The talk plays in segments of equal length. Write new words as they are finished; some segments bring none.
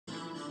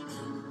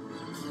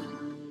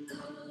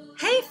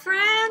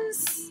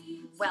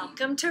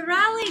Welcome to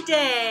Rally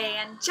Day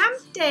and Jump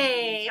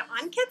Day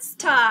on Kids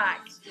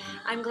Talk.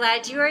 I'm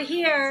glad you are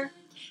here.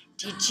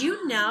 Did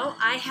you know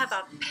I have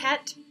a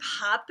pet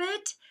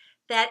puppet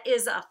that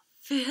is a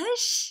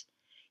fish?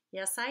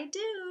 Yes, I do.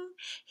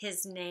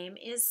 His name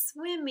is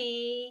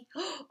Swimmy.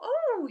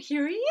 Oh,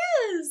 here he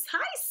is.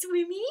 Hi,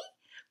 Swimmy.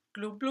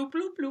 Bloop, bloop,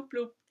 bloop, bloop,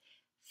 bloop.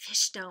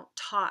 Fish don't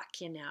talk,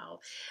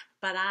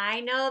 but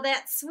I know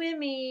that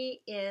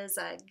Swimmy is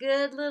a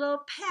good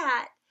little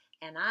pet,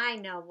 and I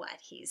know what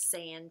he's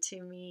saying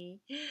to me.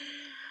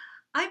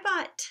 I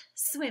bought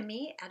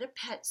Swimmy at a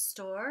pet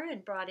store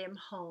and brought him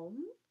home.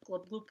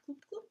 Glub, glub, glub,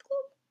 glub,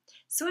 glub.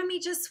 Swimmy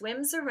just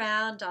swims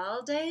around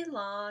all day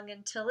long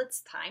until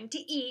it's time to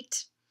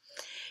eat.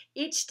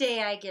 Each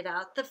day I get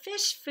out the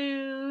fish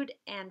food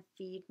and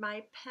feed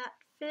my pet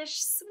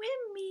fish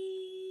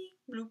Swimmy.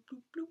 Bloop,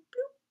 bloop, bloop,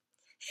 bloop.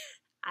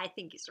 I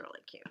think he's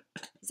really cute.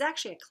 He's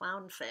actually a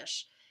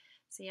clownfish.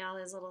 See all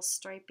his little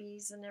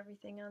stripies and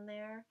everything on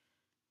there?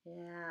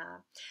 Yeah.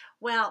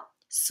 Well,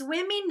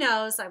 Swimmy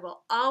knows I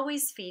will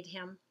always feed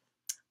him.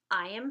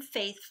 I am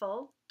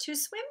faithful to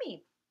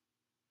Swimmy.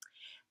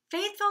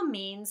 Faithful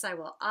means I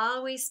will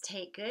always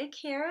take good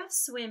care of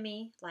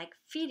Swimmy, like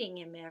feeding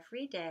him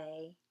every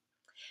day.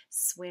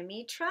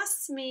 Swimmy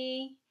trusts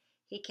me.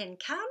 He can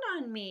count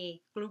on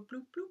me. Bloop,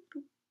 bloop, bloop,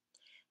 bloop.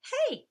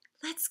 Hey,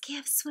 let's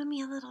give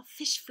Swimmy a little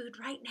fish food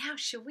right now,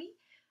 shall we?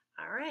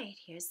 All right,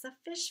 here's the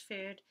fish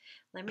food.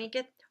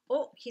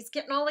 Oh, he's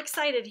getting all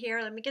excited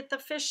here. Let me get the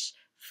fish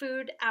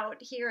food out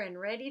here and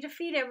ready to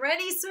feed him.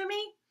 Ready,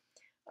 Swimmy?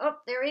 Oh,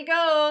 there he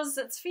goes.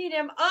 Let's feed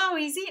him. Oh,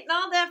 he's eating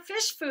all that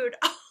fish food.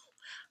 Oh,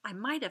 I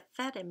might have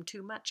fed him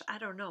too much. I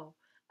don't know.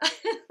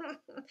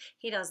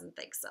 He doesn't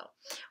think so.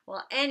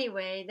 Well,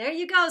 anyway, there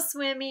you go,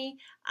 Swimmy.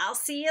 I'll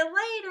see you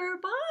later.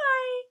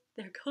 Bye.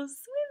 There goes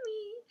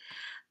Swimmy.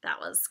 That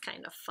was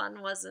kind of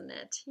fun, wasn't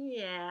it?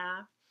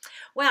 Yeah.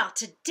 Well,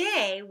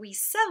 today we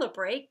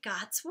celebrate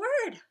God's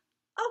Word.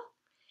 Oh,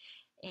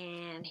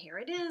 and here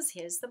it is.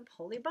 Here's the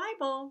Holy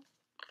Bible.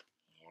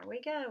 Here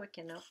we go. We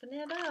can open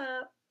it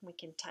up. We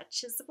can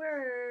touch His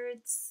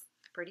words.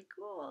 Pretty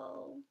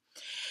cool.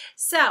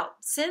 So,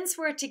 since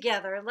we're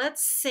together,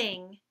 let's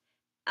sing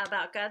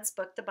about God's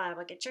book, the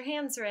Bible. Get your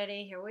hands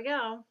ready. Here we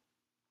go.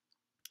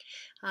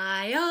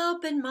 I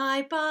open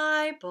my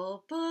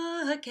Bible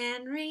book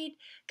and read,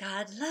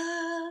 God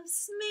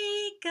loves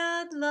me,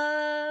 God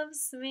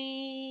loves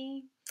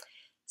me.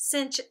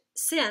 Since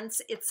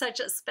it's such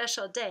a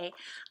special day,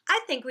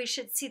 I think we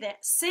should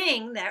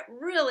sing that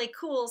really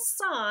cool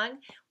song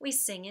we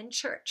sing in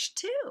church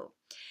too.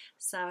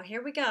 So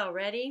here we go.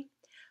 Ready?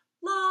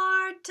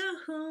 Lord, to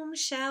whom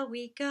shall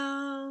we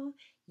go?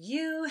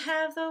 You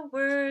have the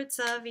words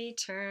of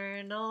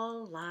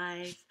eternal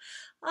life.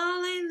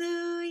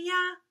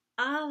 Alleluia.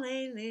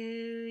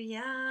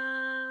 Alleluia.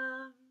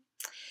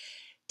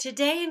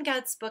 Today in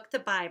God's book, the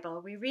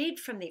Bible, we read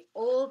from the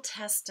Old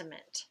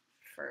Testament.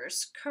 1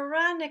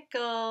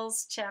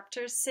 Chronicles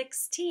chapter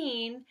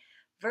 16,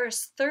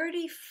 verse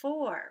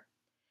 34.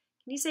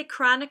 Can you say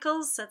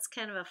Chronicles? That's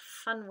kind of a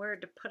fun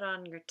word to put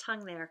on your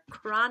tongue there.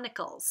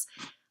 Chronicles.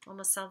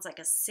 Almost sounds like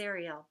a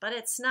cereal, but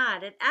it's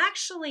not. It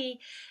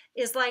actually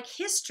is like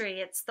history.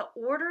 It's the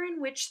order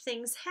in which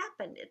things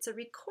happened. It's a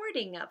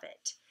recording of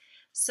it.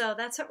 So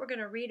that's what we're going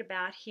to read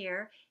about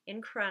here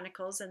in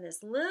Chronicles. And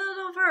this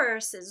little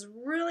verse is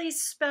really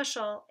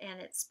special,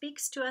 and it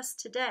speaks to us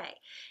today.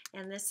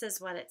 And this is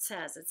what it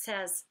says. It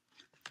says,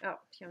 oh,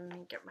 let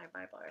me get my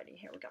Bible ready.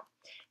 Here we go.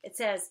 It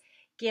says,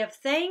 give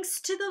thanks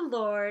to the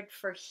Lord,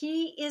 for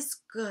He is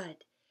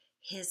good.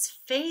 His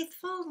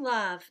faithful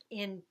love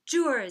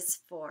endures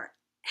forever.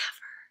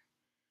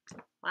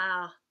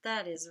 Wow,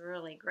 that is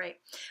really great.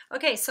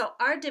 Okay, so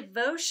our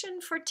devotion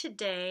for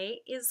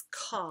today is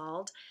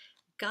called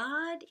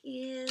God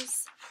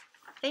is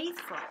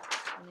Faithful.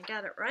 And I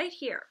got it right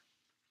here.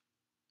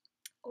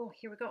 Oh,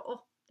 here we go.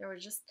 Oh, there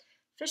was just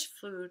fish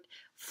food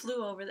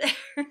flew over there.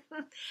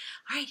 All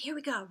right, here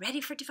we go. Ready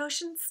for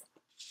devotions?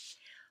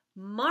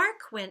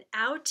 Mark went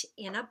out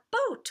in a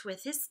boat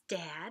with his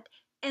dad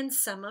and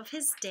some of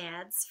his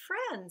dad's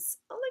friends.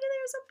 Oh, look,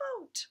 there's a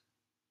boat.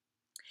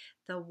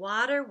 The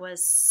water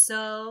was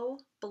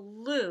so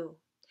blue.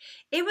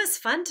 It was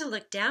fun to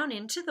look down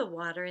into the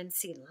water and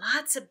see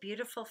lots of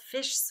beautiful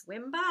fish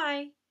swim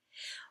by.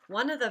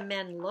 One of the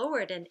men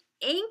lowered an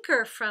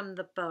anchor from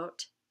the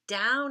boat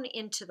down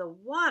into the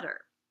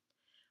water.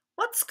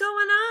 What's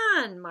going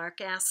on? Mark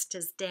asked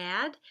his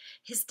dad.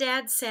 His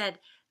dad said,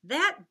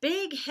 that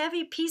big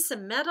heavy piece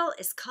of metal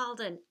is called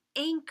an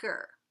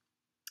anchor.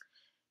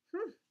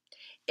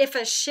 If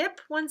a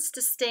ship wants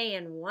to stay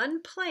in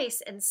one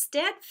place and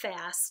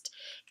steadfast,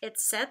 it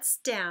sets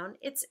down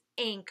its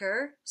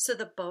anchor so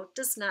the boat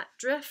does not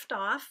drift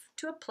off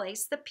to a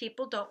place that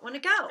people don't want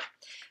to go.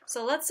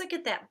 So let's look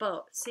at that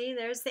boat. See,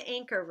 there's the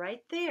anchor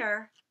right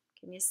there.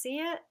 Can you see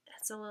it?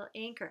 That's a little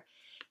anchor.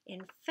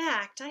 In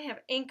fact, I have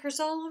anchors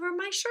all over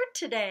my shirt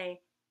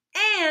today.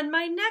 And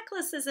my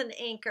necklace is an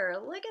anchor.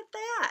 Look at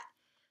that.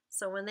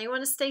 So when they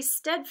want to stay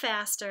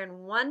steadfast or in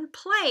one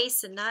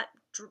place and not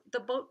the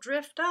boat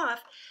drift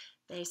off,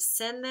 They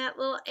send that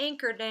little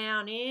anchor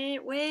down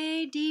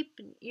way deep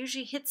and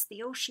usually hits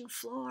the ocean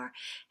floor,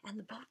 and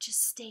the boat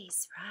just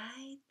stays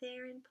right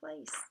there in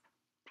place.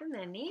 Isn't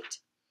that neat?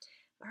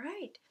 All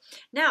right.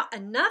 Now,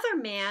 another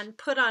man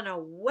put on a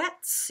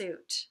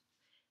wetsuit.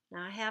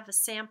 Now, I have a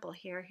sample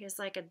here. He's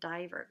like a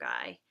diver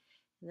guy.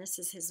 And this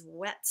is his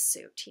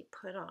wetsuit he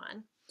put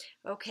on.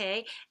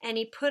 Okay, and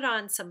he put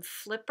on some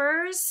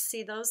flippers.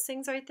 See those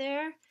things right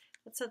there?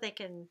 That's so they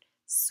can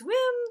swim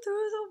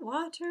through the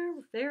water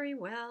very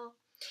well.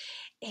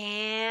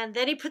 And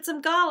then he put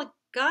some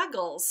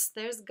goggles.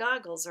 There's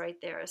goggles right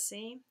there,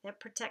 see? That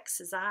protects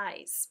his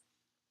eyes.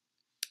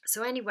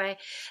 So anyway,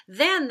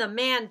 then the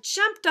man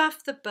jumped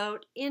off the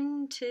boat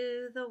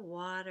into the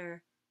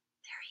water.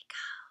 There he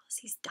goes.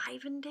 He's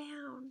diving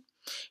down.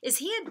 Is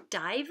he a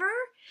diver?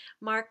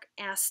 Mark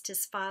asked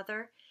his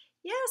father.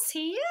 Yes,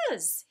 he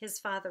is, his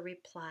father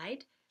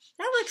replied.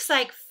 That looks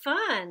like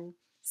fun,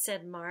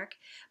 said Mark.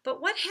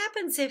 But what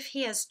happens if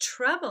he has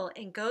trouble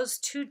and goes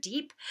too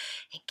deep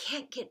and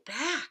can't get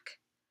back?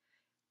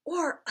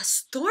 Or a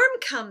storm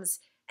comes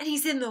and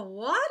he's in the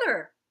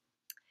water?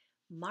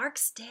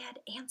 Mark's dad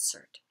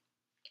answered.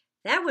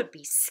 That would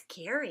be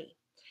scary.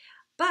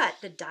 But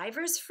the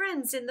diver's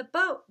friends in the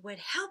boat would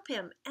help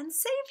him and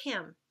save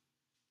him.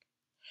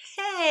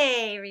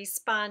 Hey,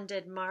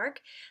 responded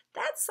Mark,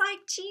 that's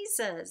like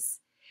Jesus.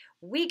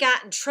 We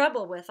got in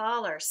trouble with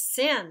all our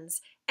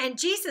sins, and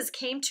Jesus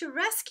came to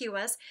rescue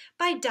us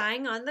by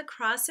dying on the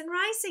cross and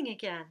rising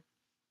again.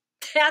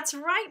 That's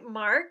right,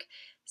 Mark,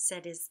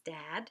 said his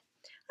dad.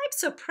 I'm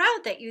so proud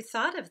that you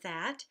thought of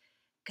that.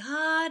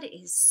 God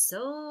is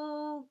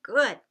so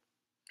good.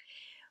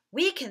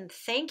 We can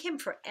thank him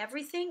for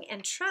everything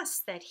and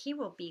trust that he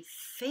will be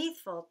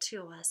faithful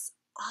to us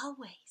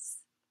always.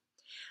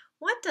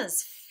 What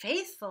does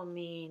faithful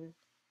mean,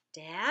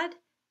 Dad?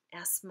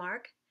 Asked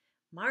Mark.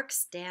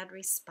 Mark's dad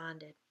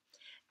responded,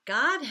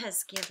 God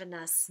has given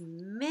us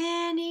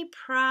many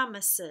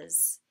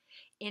promises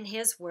in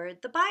his word,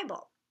 the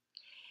Bible.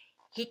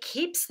 He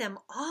keeps them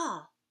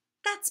all.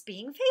 That's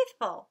being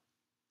faithful.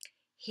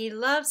 He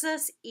loves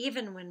us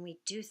even when we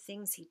do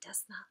things he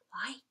does not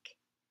like.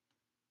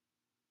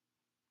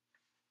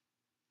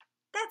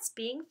 That's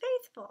being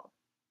faithful.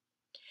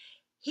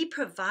 He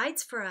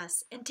provides for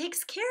us and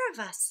takes care of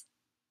us.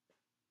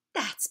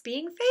 That's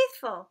being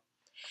faithful.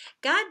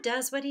 God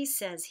does what he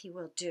says he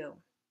will do.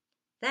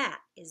 That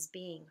is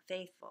being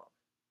faithful.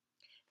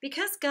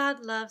 Because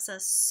God loves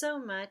us so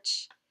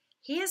much,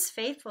 he is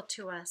faithful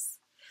to us.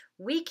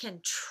 We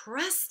can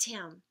trust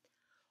him.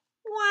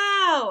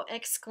 Wow,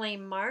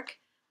 exclaimed Mark.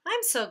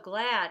 I'm so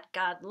glad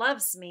God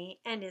loves me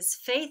and is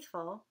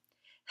faithful.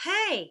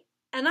 Hey,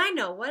 and I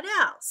know what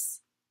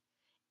else.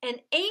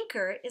 An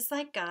anchor is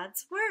like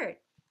God's word.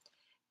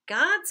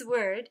 God's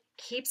word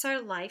keeps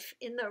our life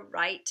in the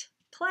right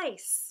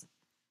place.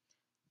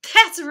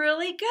 That's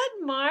really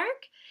good,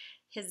 Mark,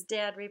 his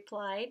dad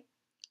replied.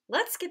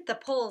 Let's get the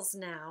poles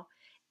now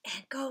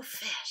and go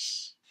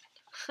fish.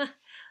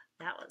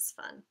 That was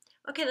fun.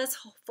 Okay, let's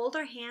fold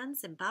our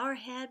hands and bow our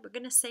head. We're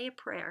going to say a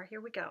prayer.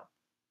 Here we go.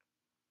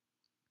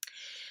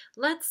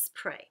 Let's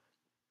pray.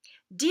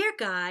 Dear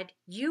God,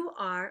 you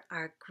are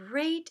our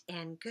great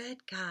and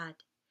good God.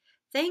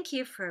 Thank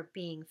you for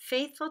being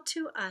faithful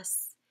to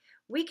us.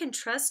 We can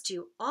trust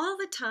you all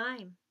the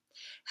time.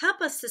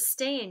 Help us to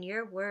stay in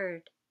your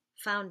word,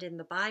 found in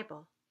the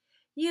Bible.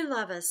 You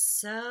love us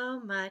so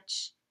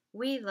much.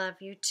 We love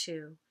you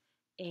too.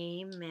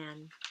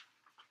 Amen.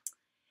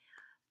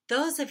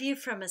 Those of you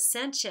from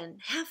Ascension,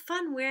 have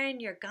fun wearing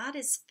your God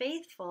is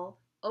Faithful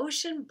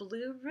ocean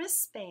blue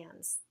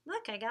wristbands.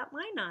 Look, I got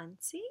mine on,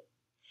 see?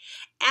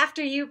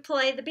 After you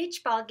play the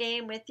beach ball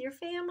game with your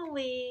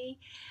family,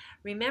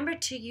 remember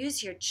to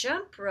use your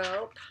jump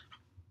rope,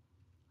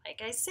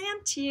 like I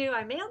sent to you,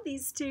 I mailed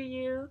these to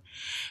you,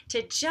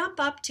 to jump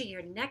up to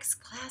your next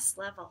class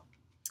level.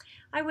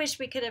 I wish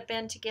we could have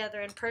been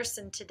together in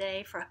person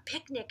today for a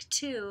picnic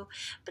too,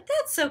 but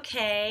that's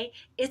okay.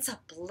 It's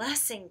a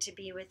blessing to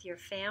be with your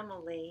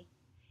family.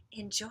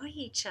 Enjoy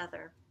each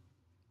other.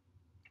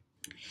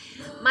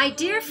 My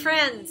dear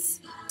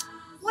friends,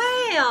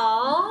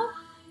 well,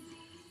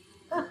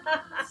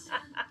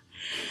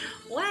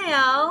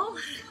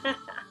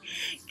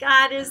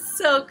 God is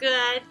so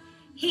good.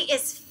 He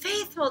is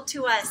faithful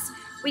to us.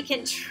 We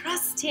can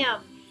trust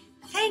him.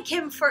 Thank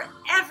him for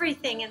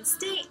everything and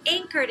stay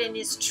anchored in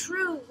his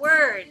true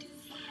word.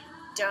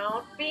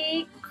 Don't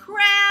be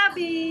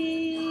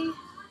crabby.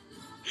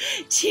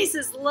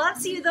 Jesus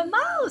loves you the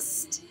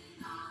most,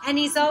 and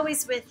he's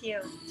always with you.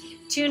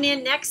 Tune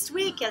in next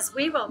week as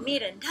we will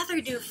meet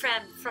another new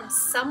friend from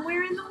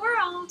somewhere in the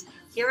world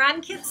here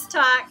on Kids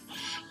Talk.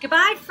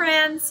 Goodbye,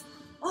 friends.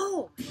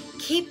 Oh,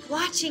 keep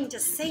watching to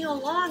sing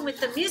along with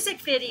the music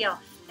video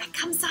that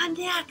comes on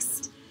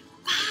next.